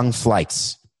long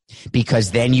flights,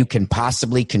 because then you can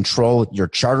possibly control your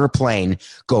charter plane,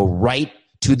 go right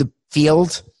to the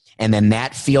field, and then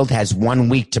that field has 1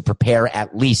 week to prepare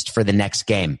at least for the next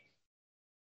game.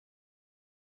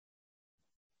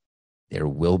 There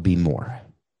will be more.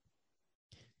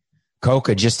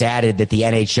 Coca just added that the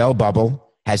NHL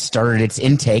bubble has started its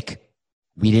intake.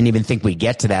 We didn't even think we'd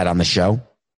get to that on the show.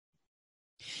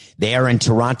 They are in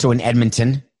Toronto and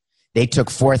Edmonton. They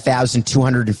took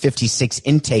 4,256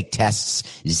 intake tests,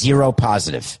 0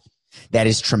 positive. That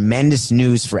is tremendous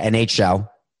news for NHL.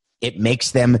 It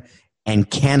makes them and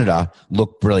Canada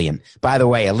look brilliant. By the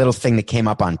way, a little thing that came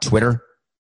up on Twitter.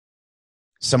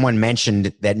 Someone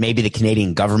mentioned that maybe the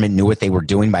Canadian government knew what they were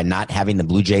doing by not having the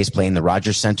Blue Jays play in the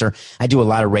Rogers Centre. I do a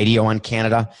lot of radio on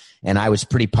Canada, and I was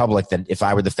pretty public that if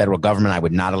I were the federal government, I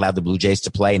would not allow the Blue Jays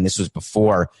to play, and this was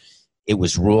before it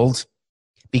was ruled,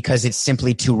 because it's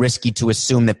simply too risky to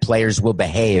assume that players will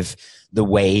behave the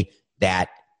way that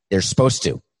they're supposed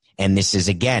to. And this is,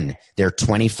 again, they're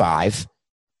 25.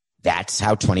 That's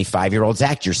how 25-year-olds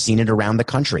act. You're seeing it around the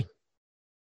country.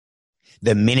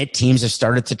 The minute teams have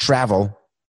started to travel,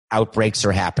 outbreaks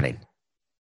are happening.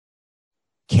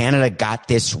 Canada got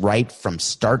this right from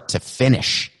start to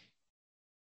finish.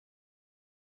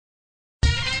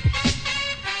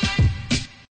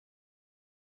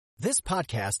 This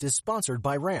podcast is sponsored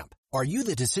by Ramp. Are you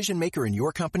the decision maker in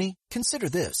your company? Consider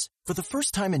this. For the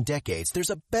first time in decades, there's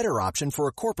a better option for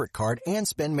a corporate card and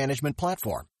spend management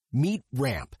platform. Meet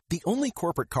Ramp, the only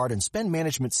corporate card and spend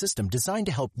management system designed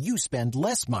to help you spend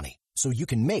less money so you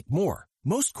can make more.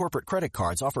 Most corporate credit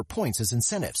cards offer points as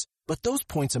incentives, but those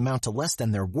points amount to less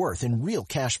than their worth in real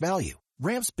cash value.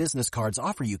 Ramp's business cards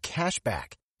offer you cash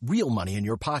back, real money in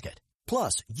your pocket.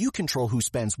 Plus, you control who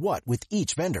spends what with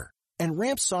each vendor. And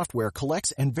Ramp's software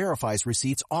collects and verifies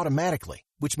receipts automatically,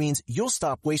 which means you'll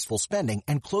stop wasteful spending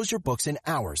and close your books in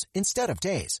hours instead of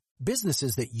days.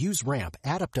 Businesses that use Ramp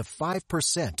add up to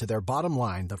 5% to their bottom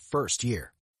line the first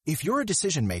year. If you're a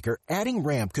decision maker, adding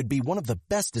Ramp could be one of the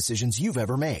best decisions you've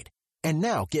ever made. And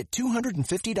now get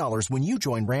 $250 when you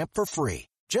join Ramp for free.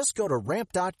 Just go to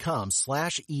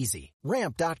ramp.com/easy.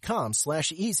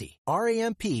 Ramp.com/easy.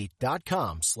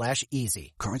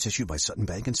 RAMP.com/easy. Cards issued by Sutton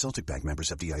Bank and Celtic Bank,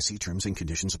 members FDIC. Terms and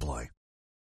conditions apply.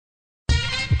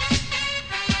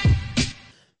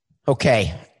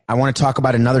 Okay, I want to talk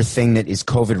about another thing that is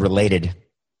COVID related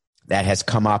that has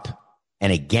come up,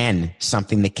 and again,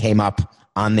 something that came up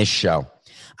on this show.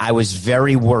 I was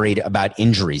very worried about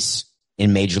injuries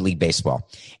in Major League Baseball.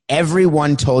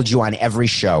 Everyone told you on every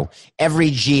show, every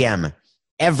GM,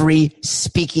 every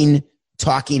speaking,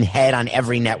 talking head on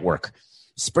every network,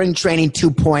 Spring Training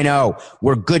 2.0,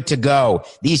 we're good to go.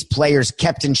 These players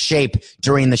kept in shape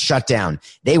during the shutdown.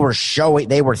 They were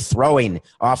throwing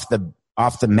off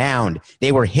the mound.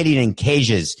 They were hitting in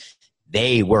cages.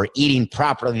 They were eating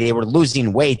properly. They were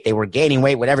losing weight. They were gaining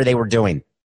weight, whatever they were doing.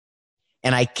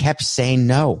 And I kept saying,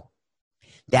 no,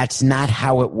 that's not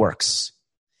how it works.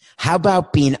 How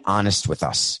about being honest with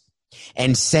us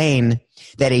and saying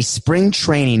that a spring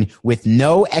training with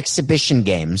no exhibition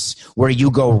games where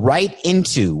you go right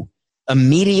into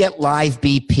immediate live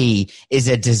BP is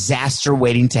a disaster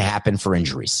waiting to happen for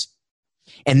injuries?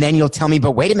 And then you'll tell me,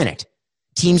 but wait a minute,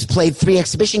 teams played 3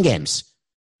 exhibition games.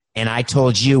 And I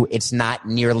told you it's not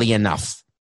nearly enough.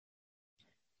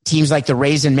 Teams like the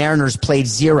Rays and Mariners played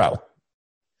 0.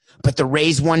 But the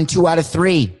Rays won 2 out of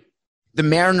 3. The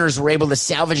Mariners were able to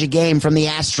salvage a game from the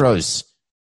Astros.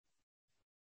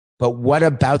 But what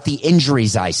about the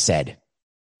injuries, I said?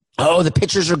 Oh, the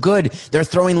pitchers are good. They're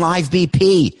throwing live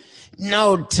BP.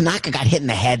 No, Tanaka got hit in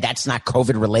the head. That's not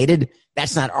COVID related.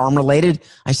 That's not arm related.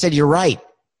 I said, you're right.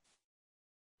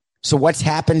 So what's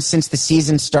happened since the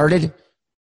season started?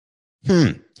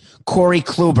 Corey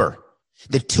Kluber,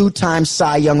 the 2-time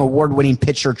Cy Young award-winning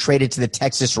pitcher traded to the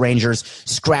Texas Rangers,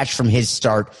 scratched from his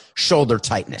start, shoulder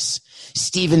tightness.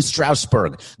 Steven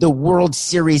Strasburg, the World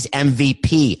Series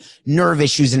MVP, nerve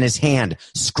issues in his hand,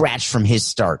 scratched from his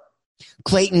start.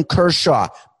 Clayton Kershaw,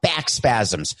 back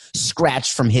spasms,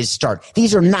 scratched from his start.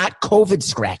 These are not COVID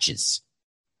scratches.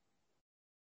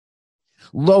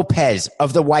 Lopez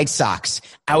of the White Sox,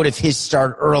 out of his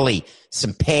start early,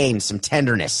 some pain, some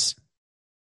tenderness.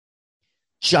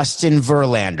 Justin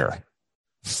Verlander,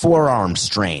 forearm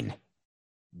strain,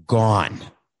 gone.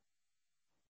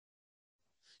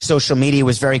 Social media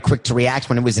was very quick to react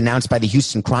when it was announced by the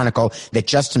Houston Chronicle that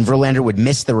Justin Verlander would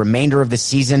miss the remainder of the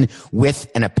season with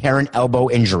an apparent elbow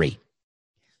injury.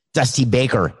 Dusty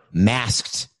Baker,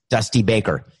 masked Dusty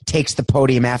Baker, takes the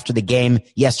podium after the game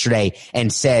yesterday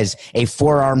and says, a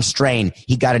forearm strain.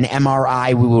 He got an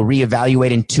MRI. We will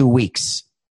reevaluate in 2 weeks.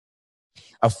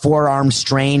 A forearm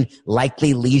strain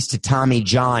likely leads to Tommy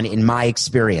John in my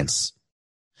experience.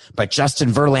 But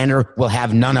Justin Verlander will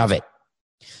have none of it.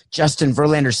 Justin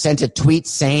Verlander sent a tweet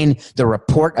saying the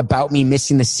report about me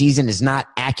missing the season is not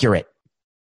accurate.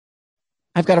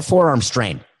 I've got a forearm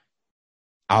strain.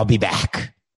 I'll be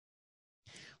back.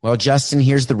 Well, Justin,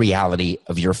 here's the reality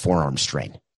of your forearm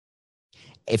strain.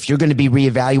 If you're going to be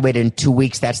reevaluated in 2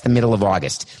 weeks, that's the middle of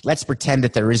August. Let's pretend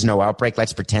that there is no outbreak.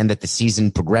 Let's pretend that the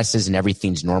season progresses and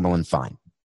everything's normal and fine.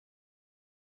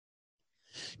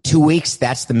 2 weeks,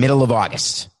 that's the middle of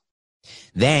August.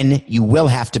 Then you will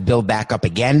have to build back up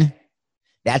again.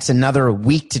 That's another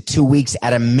week to 2 weeks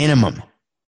at a minimum.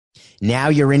 Now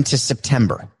you're into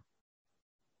September.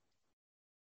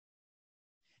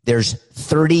 There's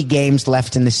 30 games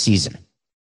left in the season.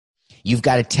 You've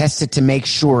got to test it to make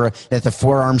sure that the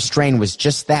forearm strain was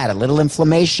just that, a little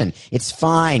inflammation. It's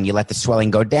fine. You let the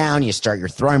swelling go down. You start your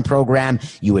throwing program.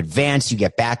 You advance. You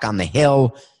get back on the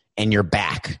hill, and you're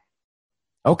back.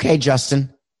 Okay,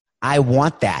 Justin, I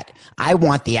want that. I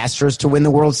want the Astros to win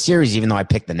the World Series, even though I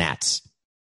picked the Nats,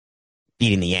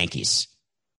 beating the Yankees.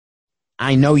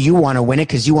 I know you want to win it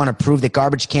because you want to prove that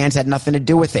garbage cans had nothing to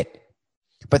do with it.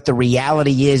 But the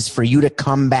reality is, for you to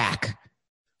come back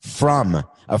from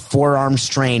a forearm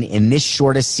strain in this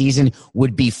shortest season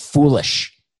would be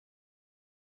foolish.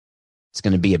 It's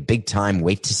going to be a big time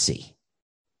wait to see.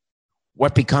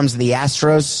 What becomes of the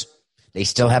Astros? They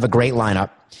still have a great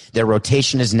lineup. Their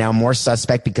rotation is now more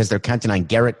suspect because they're counting on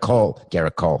Garrett Cole.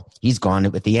 He's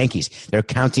gone with the Yankees. They're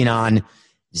counting on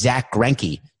Zach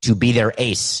Greinke to be their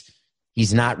ace.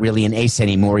 He's not really an ace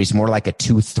anymore. He's more like a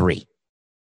 2-3.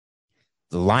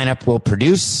 The lineup will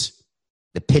produce.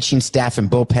 The pitching staff and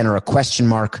bullpen are a question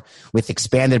mark. With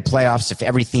expanded playoffs, if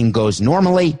everything goes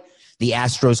normally, the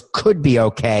Astros could be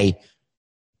okay.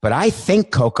 But I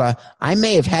think, Coca, I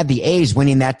may have had the A's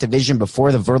winning that division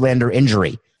before the Verlander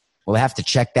injury. We'll have to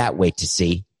check that. Wait to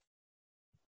see.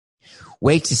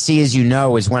 Wait to see, as you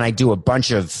know, is when I do a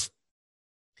bunch of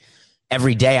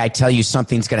every day I tell you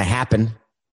something's going to happen.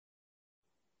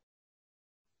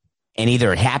 And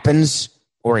either it happens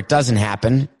or it doesn't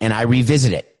happen, and I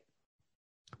revisit it.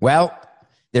 Well,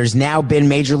 there's now been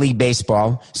Major League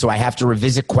Baseball, so I have to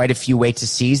revisit quite a few wait to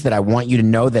sees that I want you to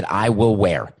know that I will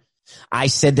wear. I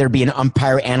said there'd be an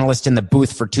umpire analyst in the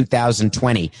booth for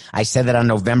 2020. I said that on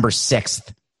November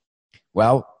 6th.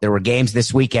 Well, there were games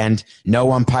this weekend.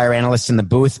 No umpire analyst in the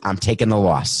booth. I'm taking the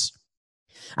loss.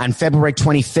 On February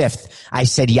 25th, I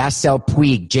said Yasiel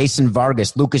Puig, Jason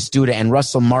Vargas, Lucas Duda, and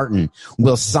Russell Martin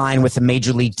will sign with a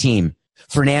major league team.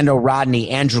 Fernando Rodney,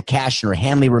 Andrew Cashner,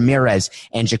 Hanley Ramirez,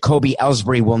 and Jacoby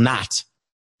Ellsbury will not.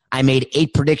 I made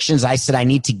 8 predictions. I said I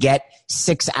need to get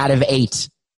 6 out of 8.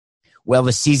 Well,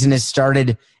 the season has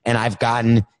started, and I've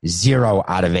gotten 0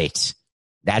 out of 8.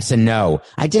 That's a no.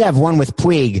 I did have one with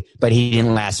Puig, but he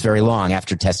didn't last very long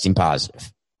after testing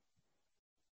positive.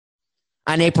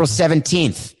 On April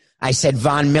 17th, I said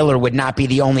Von Miller would not be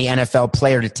the only NFL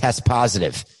player to test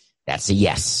positive. That's a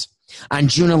yes. On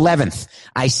June 11th,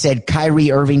 I said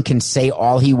Kyrie Irving can say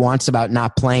all he wants about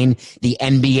not playing. The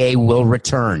NBA will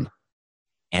return.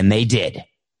 And they did.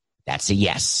 That's a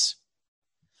yes.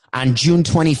 On June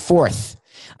 24th,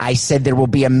 I said there will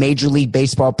be a Major League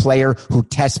Baseball player who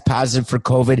tests positive for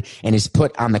COVID and is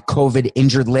put on the COVID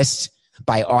injured list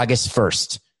by August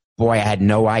 1st. Boy, I had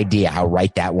no idea how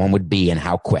right that one would be and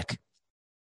how quick.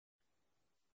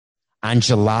 On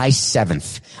July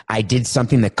 7th, I did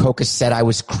something that Coca said I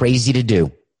was crazy to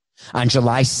do. On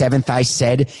July 7th, I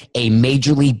said a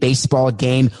Major League Baseball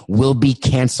game will be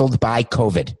canceled by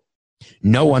COVID.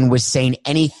 No one was saying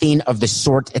anything of the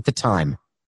sort at the time.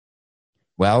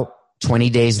 Well,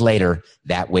 20 days later,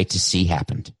 that wait to see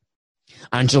happened.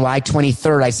 On July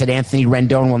 23rd, I said Anthony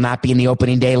Rendon will not be in the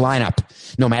opening day lineup,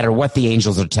 no matter what the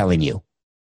Angels are telling you.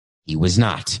 He was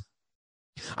not.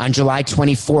 On July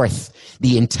 24th,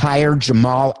 the entire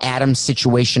Jamal Adams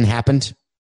situation happened.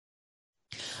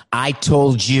 I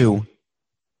told you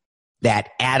that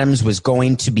Adams was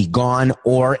going to be gone,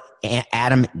 or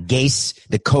Adam Gase,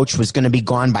 the coach, was going to be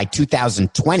gone by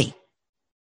 2020.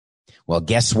 Well,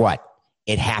 guess what?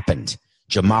 It happened.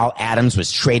 Jamal Adams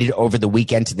was traded over the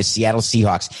weekend to the Seattle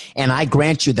Seahawks. And I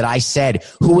grant you that I said,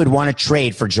 who would want to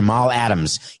trade for Jamal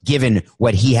Adams, given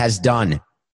what he has done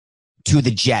to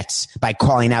the Jets by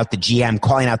calling out the GM,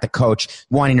 calling out the coach,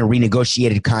 wanting a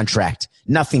renegotiated contract?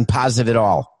 Nothing positive at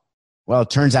all. Well, it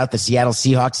turns out the Seattle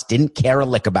Seahawks didn't care a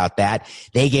lick about that.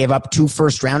 They gave up 2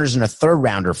 first-rounders and a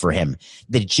third-rounder for him.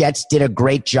 The Jets did a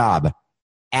great job.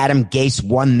 Adam Gase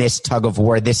won this tug of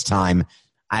war this time.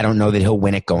 I don't know that he'll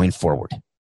win it going forward.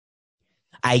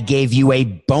 I gave you a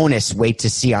bonus wait to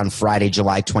see on Friday,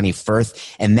 July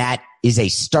 21st, and that is a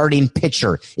starting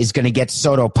pitcher is going to get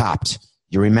Soto popped.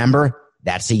 You remember?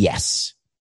 That's a yes.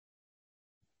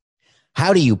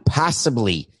 How do you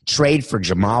possibly trade for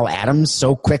Jamal Adams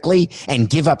so quickly and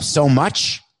give up so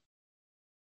much?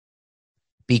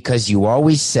 Because you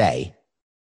always say,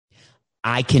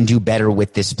 I can do better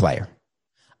with this player.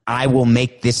 I will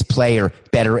make this player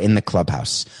better in the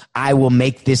clubhouse. I will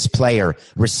make this player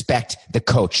respect the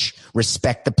coach,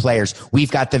 respect the players. We've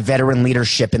got the veteran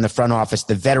leadership in the front office,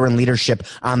 the veteran leadership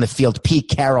on the field. Pete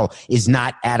Carroll is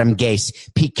not Adam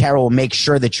Gase. Pete Carroll will make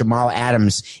sure that Jamal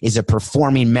Adams is a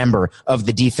performing member of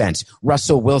the defense.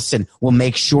 Russell Wilson will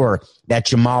make sure that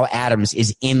Jamal Adams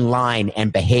is in line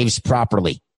and behaves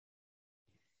properly.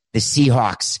 The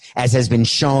Seahawks, as has been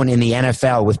shown in the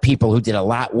NFL with people who did a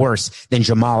lot worse than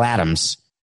Jamal Adams,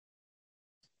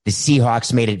 the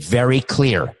Seahawks made it very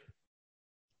clear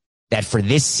that for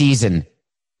this season,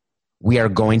 we are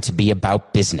going to be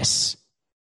about business.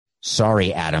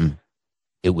 Sorry, Adam,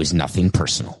 it was nothing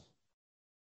personal.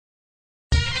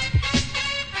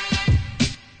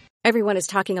 Everyone is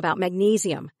talking about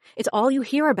magnesium. It's all you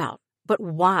hear about. But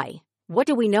why? What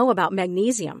do we know about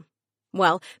magnesium?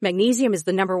 Well, magnesium is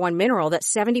the number one mineral that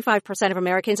 75% of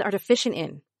Americans are deficient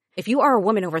in. If you are a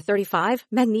woman over 35,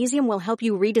 magnesium will help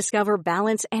you rediscover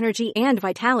balance, energy, and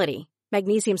vitality.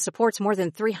 Magnesium supports more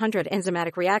than 300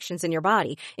 enzymatic reactions in your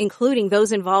body, including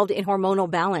those involved in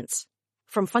hormonal balance.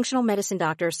 From functional medicine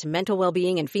doctors to mental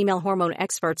well-being and female hormone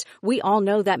experts, we all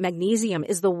know that magnesium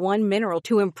is the one mineral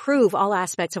to improve all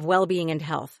aspects of well-being and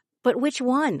health. But which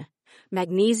one?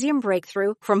 Magnesium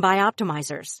Breakthrough from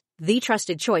Bioptimizers, the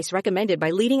trusted choice recommended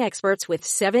by leading experts with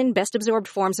 7 best-absorbed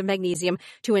forms of magnesium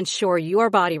to ensure your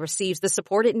body receives the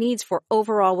support it needs for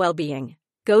overall well-being.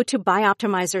 Go to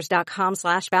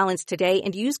bioptimizers.com/balance today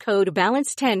and use code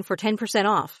BALANCE10 for 10%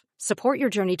 off. Support your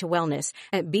journey to wellness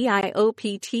at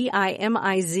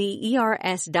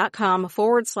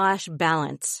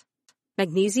bioptimizers.com/balance.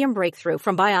 Magnesium Breakthrough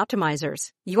from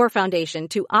Bioptimizers, your foundation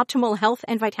to optimal health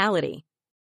and vitality.